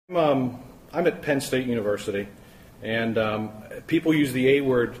I'm at Penn State University, and people use the A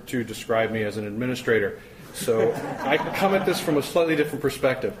word to describe me as an administrator. So I come at this from a slightly different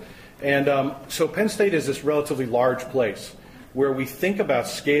perspective. And so Penn State is this relatively large place where we think about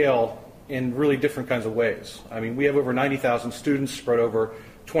scale in really different kinds of ways. I mean, we have over 90,000 students spread over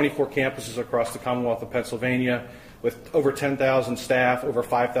 24 campuses across the Commonwealth of Pennsylvania with over 10,000 staff, over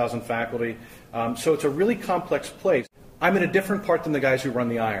 5,000 faculty. So it's a really complex place. I'm in a different part than the guys who run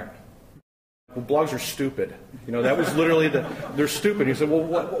the Iron. Well, blogs are stupid. You know, that was literally they're stupid. He said, well,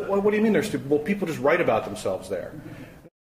 what do you mean they're stupid? Well, people just write about themselves there.